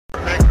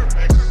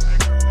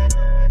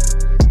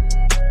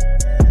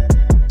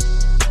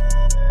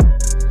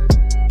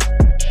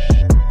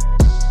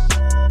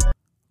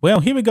Well,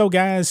 here we go,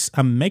 guys.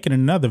 I'm making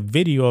another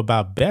video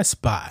about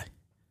Best Buy.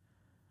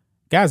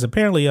 Guys,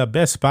 apparently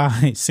Best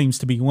Buy seems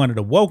to be one of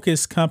the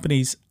wokest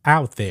companies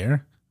out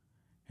there,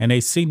 and they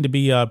seem to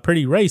be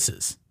pretty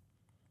racist.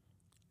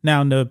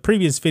 Now, in the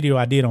previous video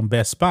I did on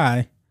Best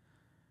Buy,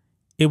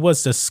 it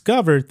was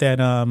discovered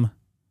that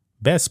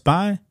Best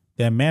Buy,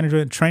 their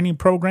management training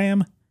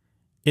program,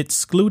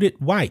 excluded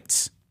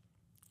whites.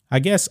 I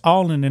guess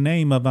all in the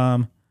name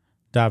of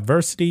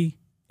diversity,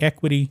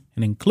 equity,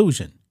 and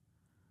inclusion.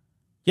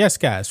 Yes,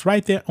 guys,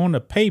 right there on the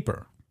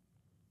paper,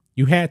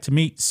 you had to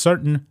meet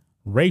certain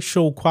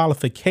racial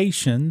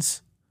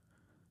qualifications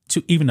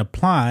to even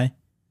apply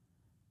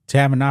to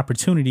have an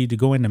opportunity to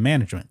go into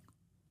management.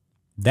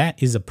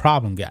 That is a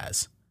problem,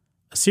 guys.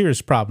 A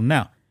serious problem.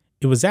 Now,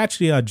 it was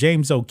actually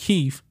James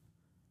O'Keefe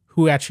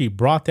who actually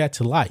brought that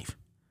to life.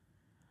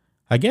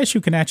 I guess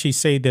you can actually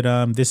say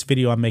that this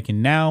video I'm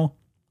making now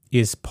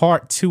is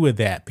part 2 of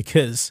that,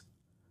 because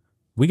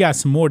we got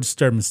some more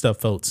disturbing stuff,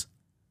 folks.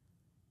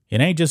 It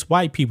ain't just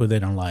white people they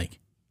don't like.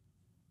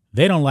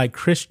 They don't like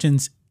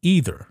Christians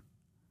either.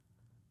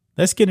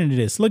 Let's get into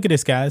this. Look at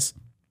this, guys.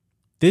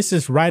 This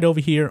is right over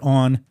here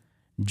on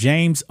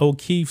James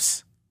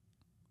O'Keefe's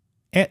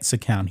X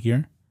account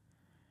here.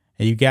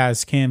 And you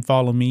guys can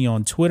follow me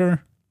on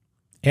Twitter,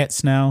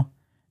 X now,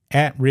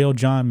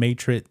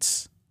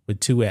 @RealJohnMatrix with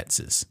 2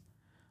 X's.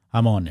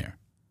 I'm on there.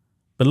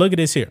 But look at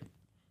this here.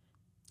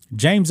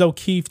 James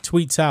O'Keefe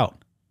tweets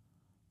out,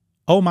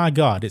 "Oh my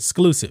God,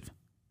 exclusive.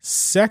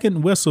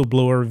 Second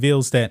whistleblower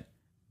reveals that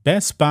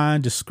Best Buy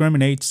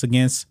discriminates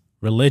against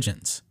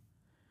religions.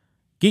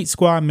 Geek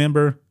Squad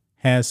member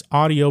has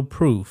audio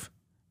proof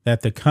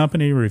that the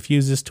company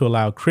refuses to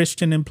allow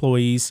Christian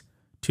employees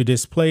to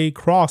display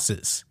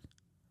crosses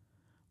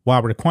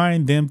while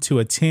requiring them to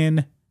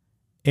attend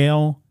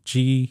LGBTQ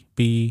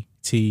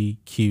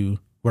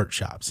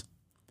workshops."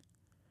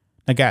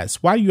 Now,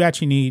 guys, why do you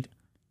actually need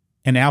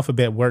an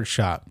alphabet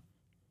workshop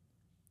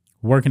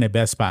working at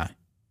Best Buy?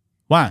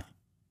 Why?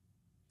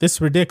 This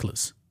is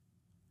ridiculous.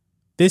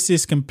 This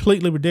is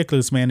completely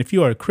ridiculous, man. If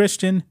you are a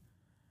Christian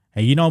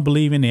and you don't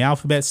believe in the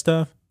alphabet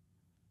stuff,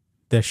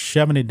 they're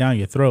shoving it down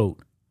your throat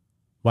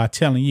while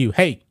telling you,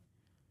 hey,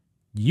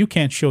 you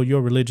can't show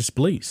your religious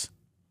beliefs.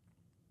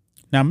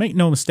 Now, make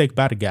no mistake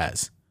about it,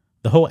 guys.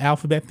 The whole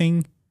alphabet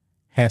thing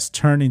has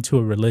turned into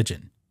a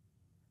religion.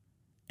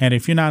 And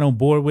if you're not on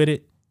board with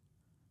it,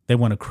 they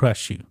want to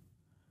crush you.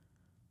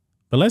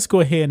 But let's go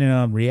ahead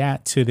and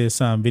react to this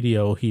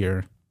video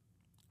here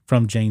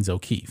from James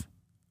O'Keefe.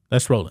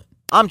 Let's roll it.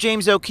 I'm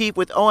James O'Keefe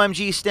with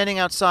OMG, standing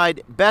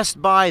outside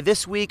Best Buy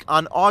this week.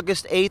 On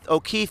August 8th,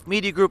 O'Keefe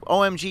Media Group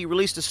OMG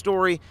released a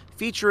story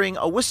featuring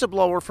a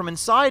whistleblower from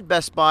inside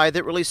Best Buy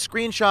that released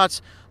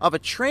screenshots of a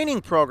training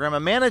program, a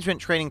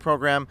management training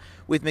program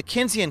with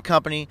McKinsey &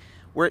 Company,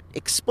 where it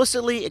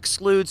explicitly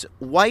excludes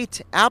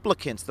white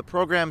applicants. The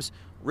program's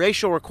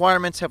racial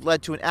requirements have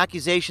led to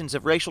accusations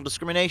of racial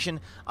discrimination,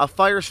 a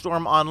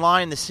firestorm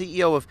online. The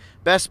CEO of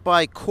Best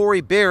Buy,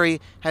 Corey Berry,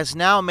 has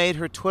now made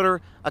her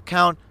Twitter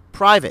account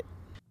private.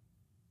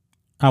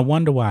 I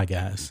wonder why,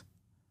 guys.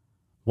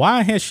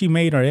 Why has she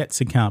made her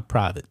X account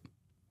private?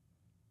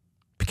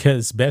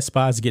 Because Best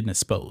Buy is getting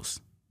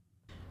exposed.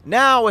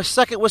 Now, a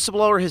second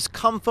whistleblower has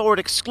come forward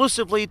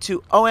exclusively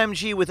to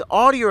OMG with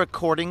audio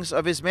recordings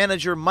of his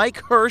manager,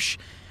 Mike Hirsch,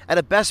 at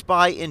a Best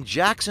Buy in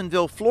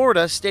Jacksonville,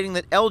 Florida, stating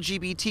that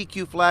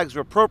LGBTQ flags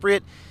were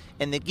appropriate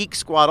in the Geek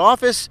Squad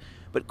office,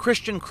 but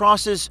Christian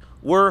crosses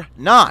were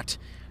not.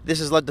 This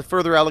has led to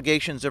further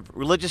allegations of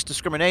religious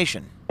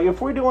discrimination.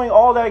 If we're doing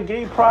all that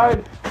gay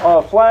pride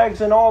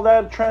flags and all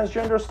that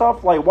transgender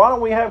stuff, like, why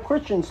don't we have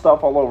Christian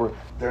stuff all over?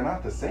 They're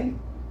not the same.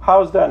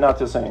 How is that not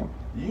the same?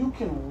 You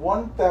can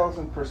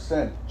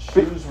 1,000%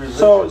 choose religion.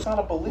 So, it's not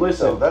a belief,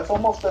 listen, though.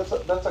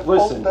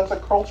 That's a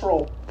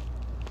cultural.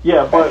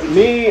 Yeah, but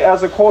me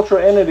as a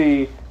cultural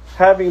entity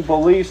having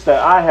beliefs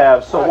that I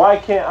have, so why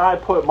can't I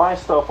put my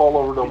stuff all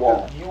over the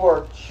wall? You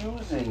are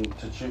choosing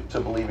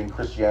to believe in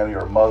Christianity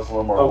or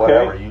Muslim or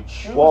whatever. You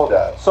choose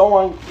that.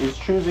 Someone is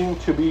choosing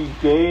to be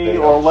gay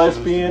or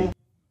lesbian.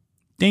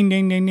 Ding,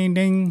 ding, ding, ding,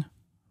 ding.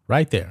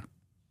 Right there.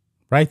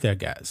 Right there,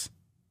 guys.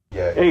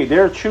 Yeah. Hey,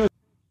 they're choosing.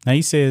 Now,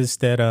 he says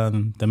that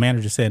the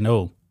manager said,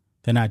 no,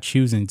 they're not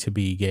choosing to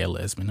be gay or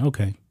lesbian.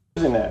 Okay.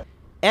 That.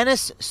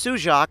 Enis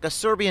Sujak, a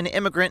Serbian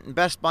immigrant and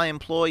Best Buy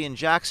employee in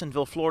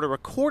Jacksonville, Florida,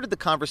 recorded the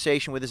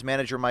conversation with his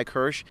manager, Mike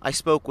Hirsch. I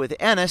spoke with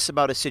Enis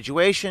about his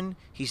situation.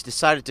 He's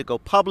decided to go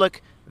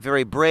public.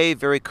 Very brave,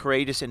 very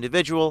courageous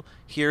individual.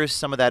 Here's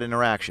some of that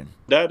interaction.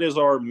 That is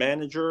our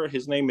manager.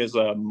 His name is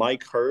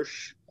Mike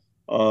Hirsch.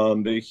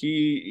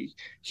 He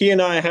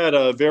and I had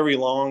a very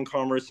long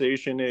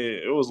conversation.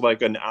 It was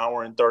like an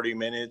hour and 30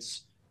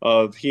 minutes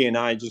of he and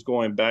I just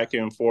going back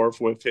and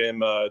forth with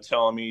him,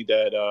 telling me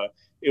that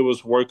it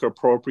was work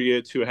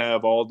appropriate to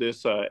have all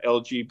this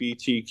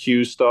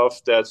LGBTQ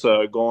stuff that's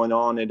going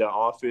on in the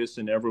office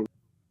and everywhere.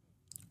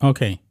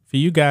 Okay, for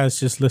you guys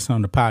just listen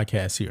on the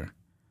podcast here.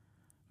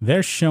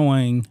 They're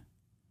showing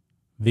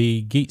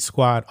the Geek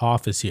Squad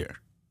office here.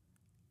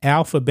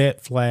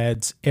 Alphabet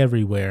flags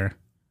everywhere.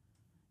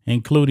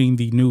 including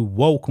the new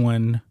woke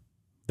one.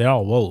 They're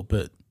all woke,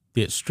 but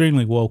the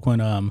extremely woke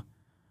one.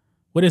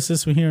 What is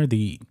this one here?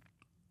 The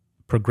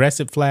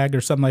progressive flag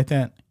or something like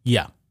that?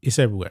 Yeah, it's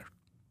everywhere.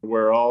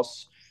 Where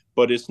else,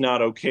 but it's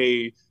not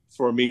okay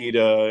for me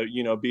to,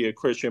 be a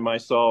Christian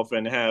myself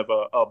and have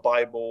a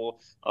Bible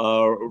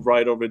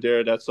right over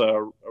there that's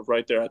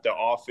right there at the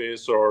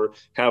office, or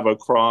have a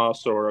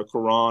cross or a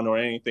Quran or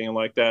anything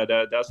like that.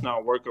 That's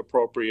not work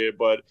appropriate,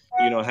 but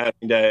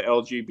having that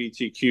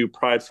LGBTQ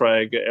pride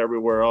flag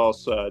everywhere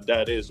else,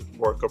 that is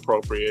work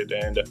appropriate,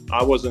 and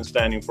I wasn't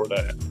standing for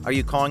that. Are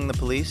you calling the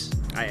police?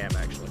 I am,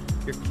 actually.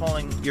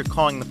 You're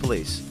calling the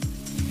police.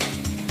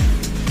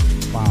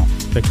 Wow.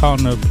 They're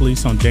calling the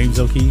police on James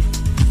O'Keefe.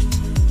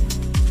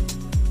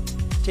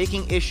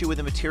 Taking issue with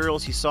the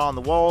materials he saw on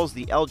the walls,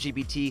 the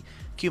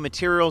LGBTQ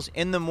materials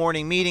in the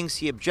morning meetings,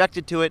 he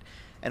objected to it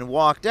and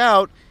walked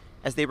out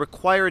as they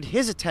required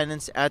his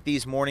attendance at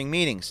these morning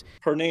meetings.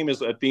 Her name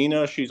is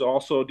Athena. She's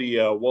also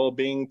the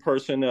well-being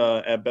person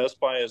at Best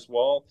Buy as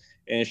well.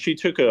 And she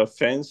took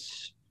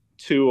offense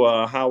to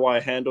how I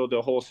handled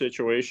the whole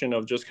situation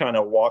of just kind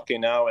of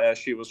walking out as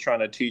she was trying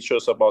to teach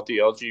us about the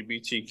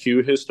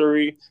LGBTQ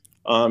history.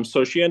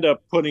 So she ended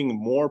up putting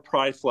more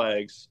pride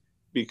flags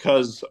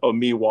because of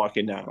me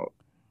walking out.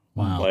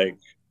 Wow.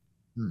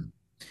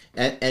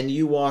 And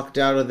you walked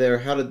out of there.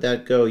 How did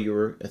that go?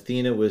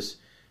 Athena was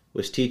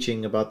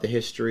teaching about the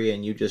history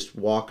and you just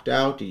walked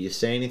out. Did you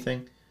say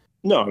anything?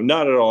 No,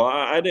 not at all.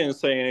 I didn't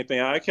say anything.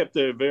 I kept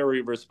it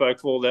very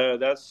respectful.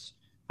 That's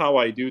how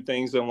I do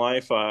things in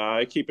life.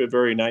 I keep it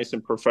very nice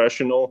and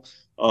professional.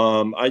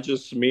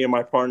 Me and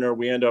my partner,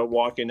 we ended up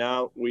walking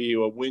out. We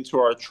went to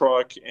our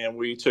truck and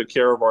we took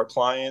care of our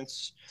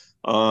clients.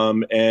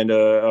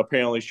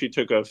 Apparently she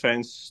took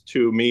offense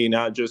to me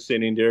not just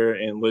sitting there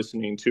and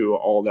listening to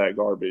all that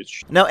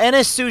garbage. Now,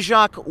 Enes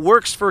Sujak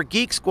works for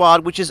Geek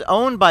Squad, which is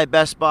owned by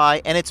Best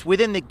Buy, and it's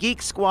within the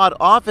Geek Squad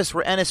office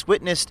where Enes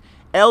witnessed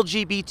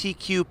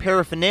LGBTQ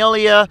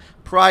paraphernalia,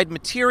 pride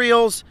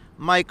materials.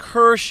 Mike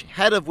Hirsch,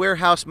 head of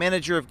warehouse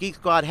manager of Geek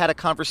Squad, had a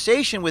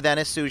conversation with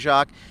Enes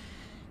Sujak,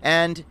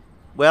 and,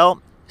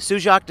 well,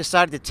 Sujak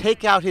decided to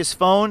take out his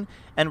phone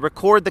and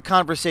record the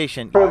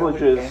conversation. Why would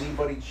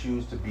anybody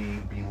choose to be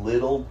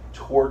belittled,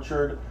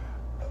 tortured,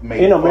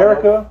 made in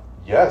America?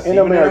 Yes, in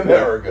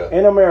America.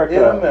 In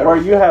America, where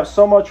you have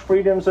so much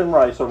freedoms and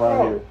rights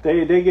around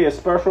here. They get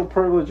special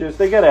privileges.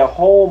 They get a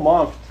whole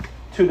month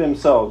to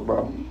themselves,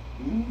 bro.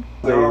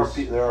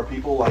 There are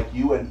people like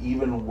you, and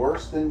even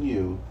worse than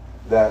you,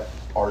 that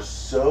are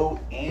so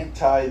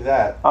anti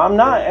that. I'm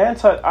not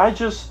anti. I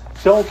just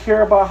don't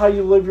care about how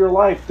you live your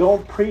life.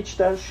 Don't preach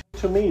that shit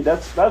to me.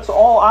 That's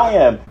all I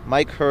am.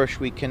 Mike Hirsch,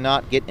 we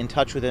cannot get in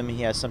touch with him.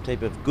 He has some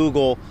type of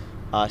Google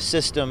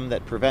system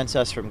that prevents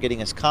us from getting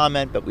his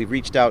comment, but we've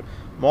reached out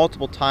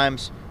multiple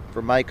times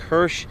for Mike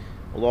Hirsch.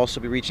 We'll also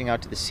be reaching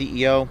out to the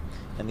CEO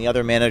and the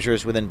other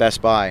managers within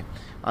Best Buy.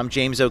 I'm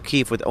James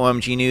O'Keefe with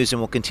OMG News, and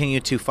we'll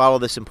continue to follow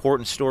this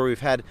important story. We've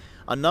had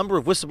a number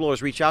of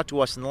whistleblowers reach out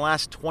to us in the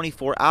last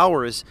 24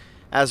 hours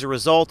as a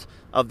result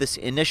of this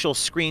initial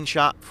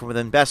screenshot from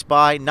within Best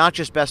Buy, not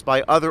just Best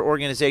Buy, other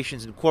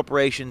organizations and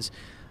corporations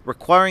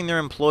requiring their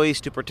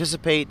employees to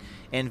participate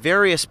in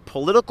various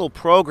political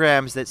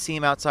programs that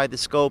seem outside the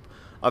scope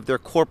of their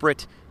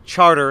corporate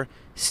charter.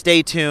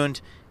 Stay tuned.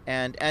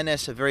 And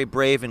Enes, a very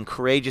brave and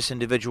courageous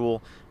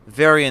individual,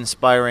 very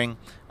inspiring.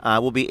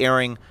 We'll be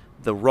airing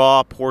the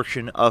raw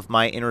portion of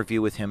my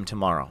interview with him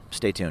tomorrow.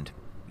 Stay tuned.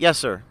 Yes,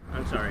 sir.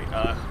 I'm sorry.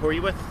 Who are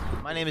you with?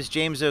 My name is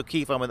James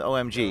O'Keefe. I'm with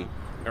OMG.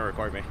 Don't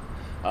record me.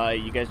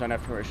 You guys don't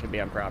have permission to be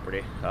on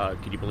property.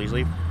 Could you please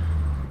leave?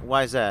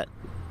 Why is that?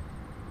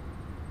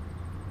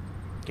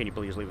 Can you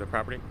please leave the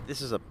property?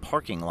 This is a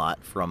parking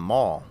lot for a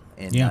mall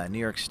in New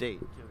York State.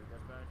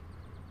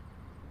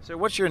 Sir,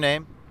 what's your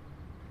name?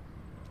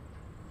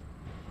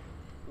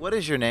 What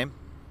is your name?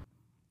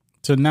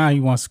 So now he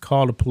wants to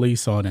call the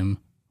police on him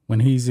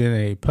when he's in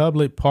a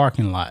public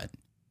parking lot.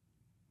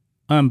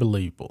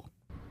 Unbelievable.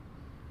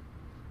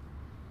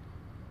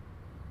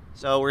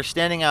 So we're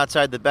standing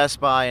outside the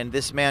Best Buy, and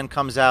this man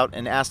comes out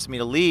and asks me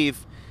to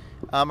leave.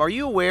 Are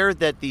you aware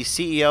that the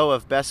CEO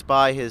of Best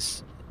Buy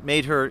has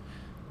made her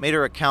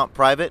account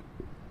private?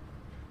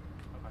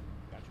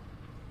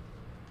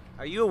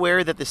 Are you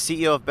aware that the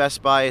CEO of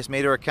Best Buy has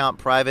made her account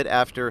private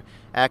after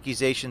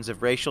accusations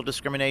of racial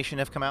discrimination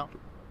have come out?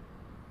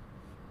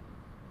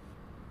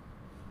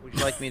 Would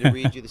you like me to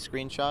read you the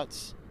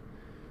screenshots?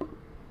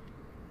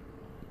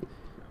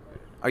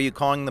 Are you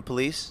calling the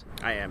police?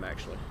 I am,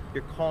 actually.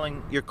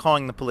 You're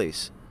calling the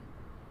police.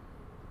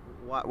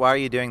 Why are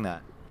you doing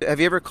that? Have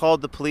you ever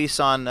called the police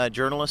on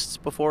journalists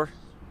before?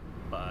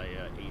 By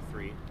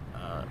A3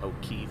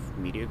 O'Keefe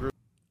Media Group.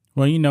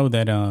 Well, you know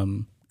that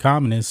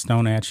communists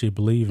don't actually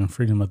believe in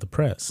freedom of the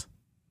press.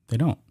 They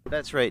don't.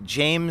 That's right.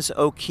 James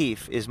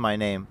O'Keefe is my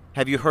name.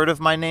 Have you heard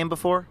of my name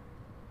before?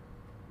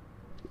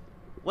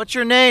 What's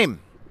your name?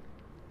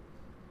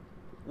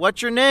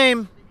 What's your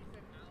name?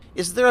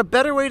 Is there a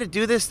better way to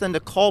do this than to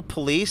call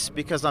police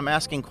because I'm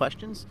asking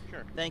questions?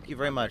 Sure. Thank you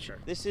very much. Sure.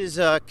 This is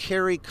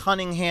Carrie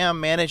Cunningham,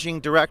 managing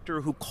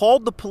director, who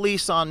called the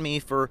police on me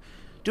for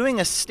doing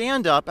a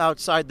stand-up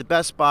outside the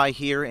Best Buy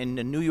here in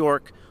the New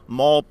York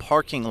Mall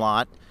parking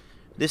lot.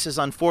 This is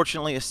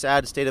unfortunately a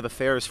sad state of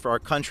affairs for our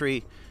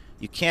country.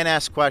 You can't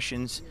ask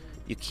questions.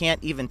 You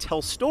can't even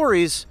tell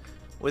stories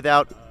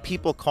without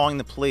people calling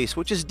the police,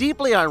 which is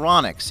deeply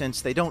ironic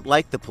since they don't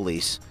like the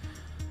police.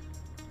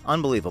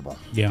 Unbelievable.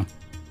 Yeah.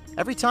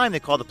 Every time they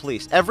call the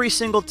police, every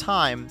single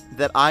time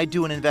that I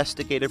do an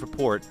investigative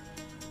report,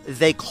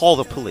 they call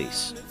the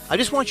police. I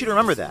just want you to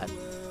remember that.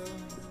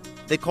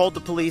 They called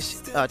the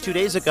police 2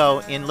 days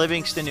ago in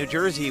Livingston, New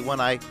Jersey, when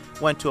I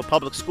went to a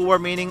public school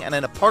board meeting, and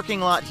in a parking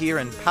lot here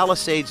in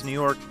Palisades, New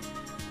York,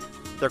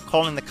 they're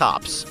calling the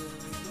cops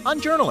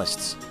on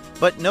journalists.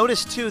 But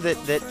notice, too,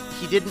 that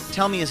he didn't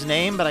tell me his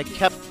name, but I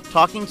kept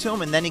talking to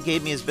him, and then he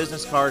gave me his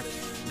business card.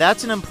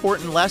 That's an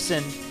important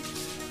lesson.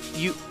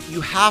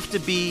 You have to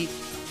be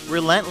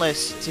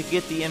relentless to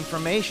get the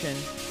information.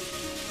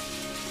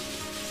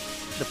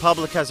 The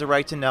public has a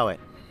right to know it.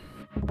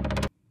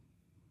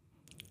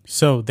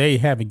 So there you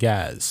have it,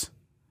 guys.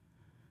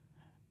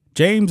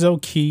 James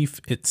O'Keefe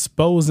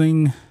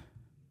exposing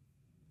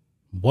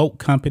woke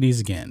companies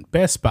again.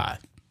 Best Buy.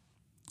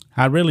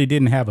 I really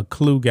didn't have a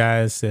clue,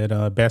 guys,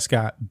 that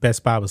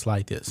Best Buy was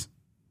like this.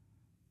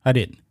 I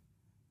didn't.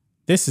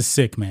 This is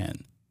sick,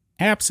 man.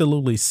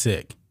 Absolutely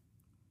sick.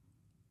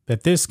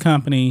 That this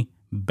company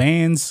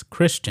bans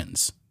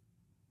Christians,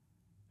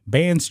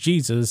 bans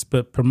Jesus,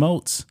 but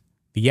promotes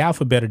the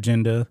alphabet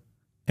agenda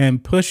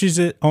and pushes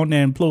it on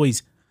their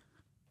employees.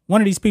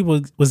 One of these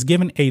people was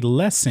given a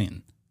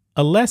lesson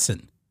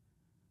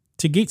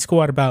to Geek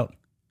Squad about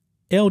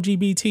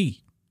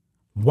LGBT.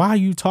 Why are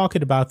you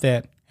talking about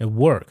that at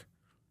work?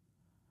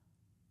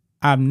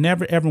 I've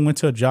never ever went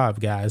to a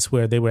job, guys,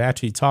 where they were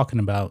actually talking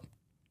about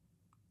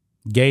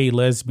gay,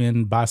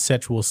 lesbian,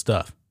 bisexual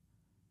stuff.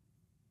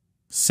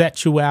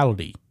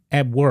 Sexuality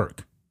at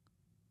work.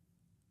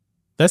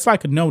 That's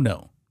like a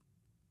no-no.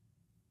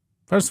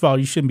 First of all,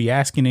 you shouldn't be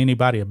asking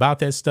anybody about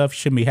that stuff. You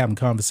shouldn't be having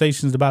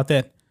conversations about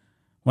that.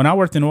 When I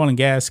worked in oil and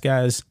gas,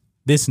 guys,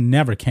 this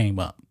never came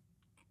up.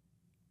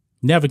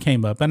 Never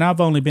came up. And I've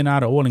only been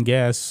out of oil and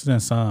gas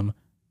since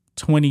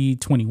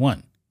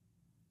 2021.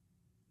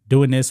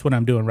 Doing this, what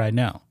I'm doing right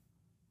now.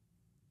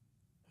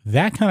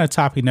 That kind of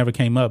topic never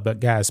came up,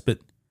 but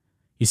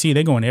you see,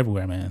 they're going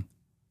everywhere, man.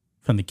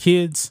 From the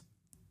kids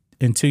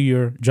into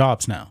your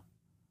jobs now.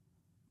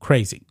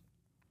 Crazy.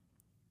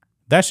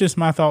 That's just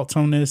my thoughts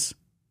on this.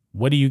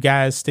 What do you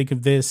guys think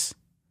of this?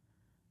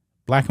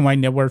 Black and White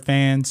Network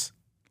fans,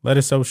 let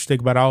us know what you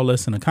think about all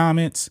this in the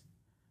comments.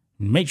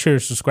 Make sure to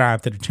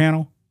subscribe to the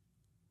channel.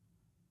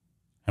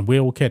 And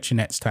we'll catch you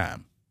next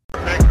time.